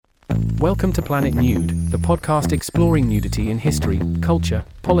Welcome to Planet Nude, the podcast exploring nudity in history, culture,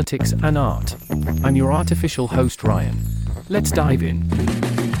 politics, and art. I'm your artificial host, Ryan. Let's dive in.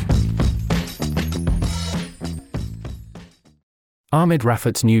 Ahmed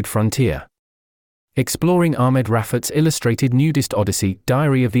Raafat's Nude Frontier. Exploring Ahmed Raafat's illustrated nudist odyssey,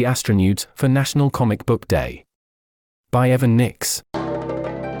 Diary of the Astronudes, for National Comic Book Day. By Evan Nix.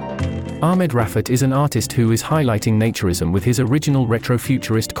 Ahmed Raafat is an artist who is highlighting naturism with his original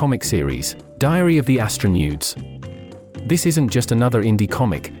retrofuturist comic series, Diary of the Astronudes. This isn't just another indie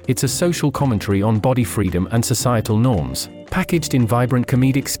comic, it's a social commentary on body freedom and societal norms, packaged in vibrant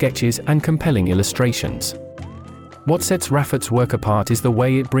comedic sketches and compelling illustrations. What sets Raafat's work apart is the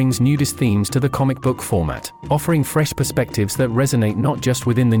way it brings nudist themes to the comic book format, offering fresh perspectives that resonate not just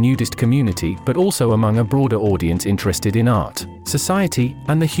within the nudist community but also among a broader audience interested in art, society,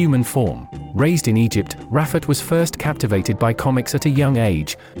 and the human form. Raised in Egypt, Raafat was first captivated by comics at a young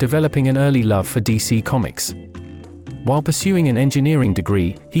age, developing an early love for DC Comics. While pursuing an engineering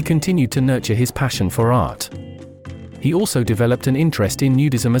degree, he continued to nurture his passion for art. He also developed an interest in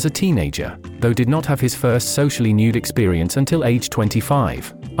nudism as a teenager, though did not have his first socially nude experience until age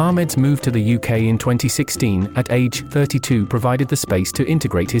 25. Ahmed's move to the UK in 2016, at age 32, provided the space to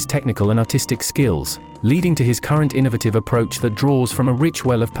integrate his technical and artistic skills, leading to his current innovative approach that draws from a rich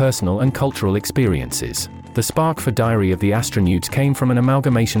well of personal and cultural experiences. The spark for Diary of the Astronudes came from an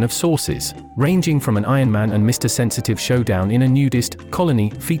amalgamation of sources, ranging from an Iron Man and Mr. Sensitive showdown in a nudist colony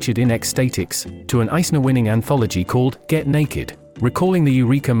featured in Ecstatics, to an Eisner-winning anthology called Get Naked. Recalling the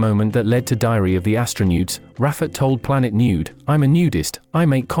eureka moment that led to Diary of the Astronudes, Raafat told Planet Nude, "I'm a nudist, I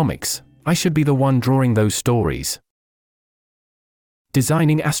make comics. I should be the one drawing those stories."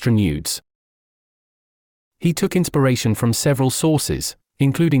 Designing Astronudes. He took inspiration from several sources,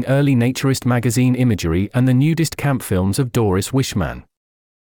 including early naturist magazine imagery and the nudist camp films of Doris Wishman.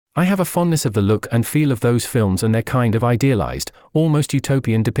 "I have a fondness of the look and feel of those films and their kind of idealized, almost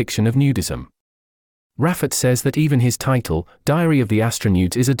utopian depiction of nudism." Raafat says that even his title, Diary of the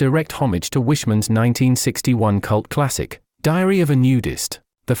Astronudes, is a direct homage to Wishman's 1961 cult classic, Diary of a Nudist.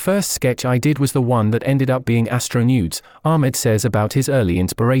 "The first sketch I did was the one that ended up being Astronudes," Ahmed says about his early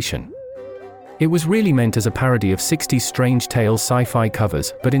inspiration. "It was really meant as a parody of 60s Strange Tales sci-fi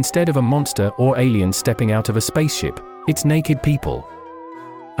covers, but instead of a monster or alien stepping out of a spaceship, it's naked people.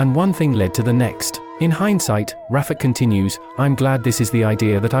 And one thing led to the next. In hindsight," Raafat continues, "I'm glad this is the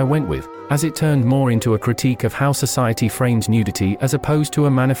idea that I went with, as it turned more into a critique of how society frames nudity as opposed to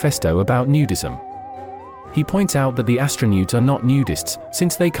a manifesto about nudism." He points out that the Astronudes are not nudists,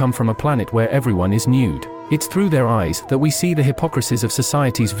 since they come from a planet where everyone is nude. It's through their eyes that we see the hypocrisies of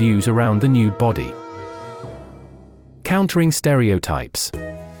society's views around the nude body. Countering stereotypes.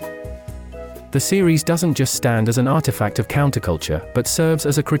 The series doesn't just stand as an artifact of counterculture, but serves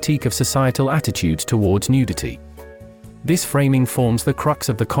as a critique of societal attitudes towards nudity. This framing forms the crux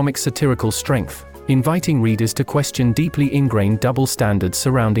of the comic's satirical strength, inviting readers to question deeply ingrained double standards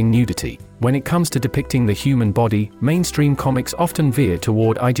surrounding nudity. When it comes to depicting the human body, mainstream comics often veer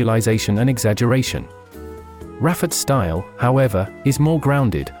toward idealization and exaggeration. Raafat's style, however, is more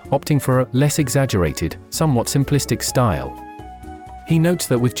grounded, opting for a less exaggerated, somewhat simplistic style. He notes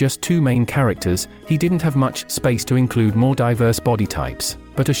that with just two main characters, he didn't have much space to include more diverse body types,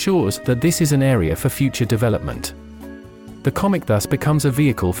 but assures that this is an area for future development. The comic thus becomes a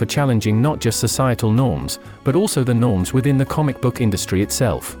vehicle for challenging not just societal norms, but also the norms within the comic book industry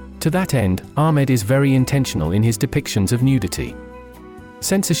itself. To that end, Ahmed is very intentional in his depictions of nudity.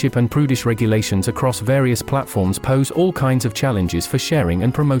 Censorship and prudish regulations across various platforms pose all kinds of challenges for sharing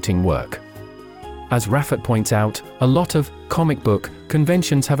and promoting work. As Raafat points out, a lot of comic book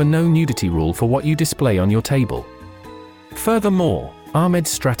conventions have a no nudity rule for what you display on your table. Furthermore, Ahmed's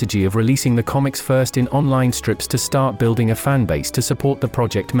strategy of releasing the comics first in online strips to start building a fan base to support the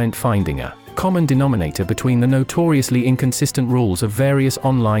project meant finding a common denominator between the notoriously inconsistent rules of various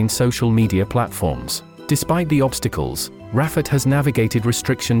online social media platforms. Despite the obstacles, Raafat has navigated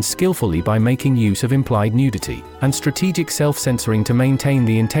restrictions skillfully by making use of implied nudity and strategic self-censoring to maintain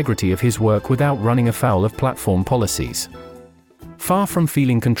the integrity of his work without running afoul of platform policies. Far from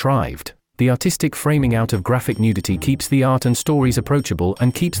feeling contrived, the artistic framing out of graphic nudity keeps the art and stories approachable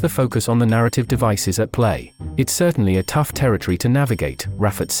and keeps the focus on the narrative devices at play. "It's certainly a tough territory to navigate,"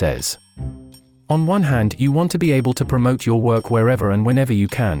 Raafat says. "On one hand, you want to be able to promote your work wherever and whenever you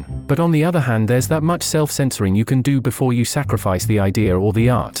can, but on the other hand there's that much self-censoring you can do before you sacrifice the idea or the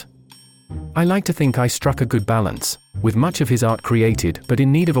art. I like to think I struck a good balance, with much of his art created but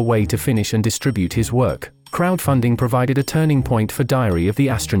in need of a way to finish and distribute his work. Crowdfunding provided a turning point for Diary of the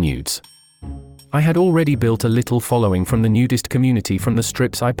Astronudes. I had already built a little following from the nudist community from the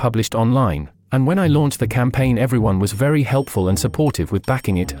strips I published online, and when I launched the campaign everyone was very helpful and supportive with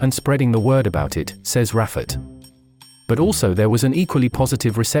backing it and spreading the word about it, says Raafat. But also there was an equally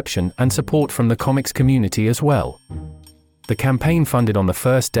positive reception and support from the comics community as well. The campaign funded on the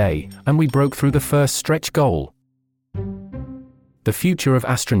first day, and we broke through the first stretch goal. The future of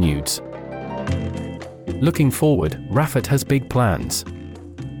Astronudes. Looking forward, Raafat has big plans.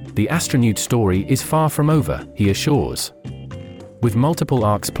 The Astronude story is far from over, he assures. With multiple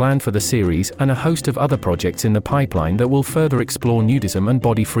arcs planned for the series and a host of other projects in the pipeline that will further explore nudism and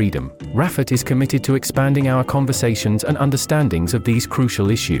body freedom, Raafat is committed to expanding our conversations and understandings of these crucial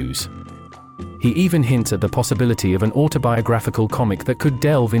issues. He even hints at the possibility of an autobiographical comic that could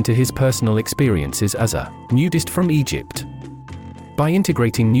delve into his personal experiences as a nudist from Egypt. By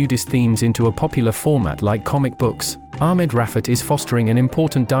integrating nudist themes into a popular format like comic books, Ahmed Raafat is fostering an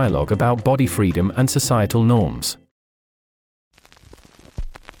important dialogue about body freedom and societal norms.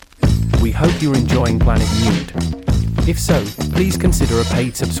 We hope you're enjoying Planet Nude. If so, please consider a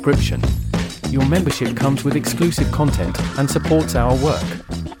paid subscription. Your membership comes with exclusive content and supports our work.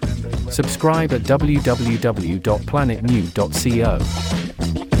 Subscribe at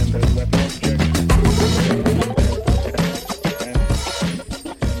www.planetnude.co.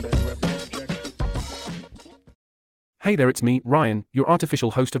 Hey there, it's me, Ryan, your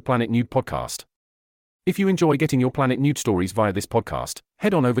artificial host of Planet Nude podcast. If you enjoy getting your Planet Nude stories via this podcast,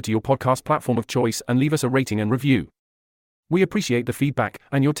 head on over to your podcast platform of choice and leave us a rating and review. We appreciate the feedback,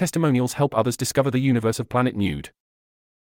 and your testimonials help others discover the universe of Planet Nude.